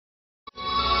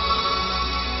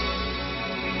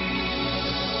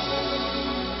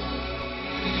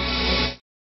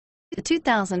The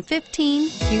 2015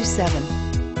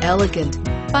 Q7. Elegant,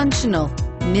 functional,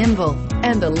 nimble,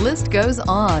 and the list goes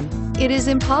on. It is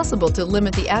impossible to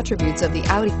limit the attributes of the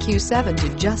Audi Q7 to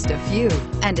just a few,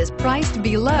 and is priced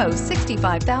below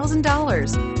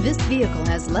 $65,000. This vehicle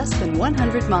has less than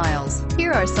 100 miles.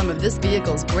 Here are some of this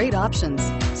vehicle's great options: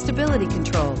 stability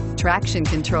control, traction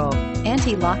control,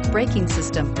 anti-lock braking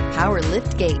system, power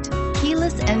liftgate,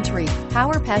 keyless entry,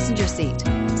 power passenger seat,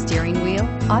 steering wheel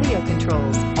audio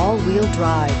controls, all-wheel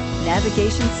drive,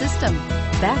 navigation system,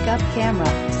 backup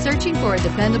camera. Searching for a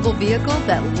dependable vehicle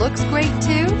that looks great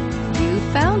too? You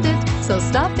found it, so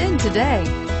stop in today.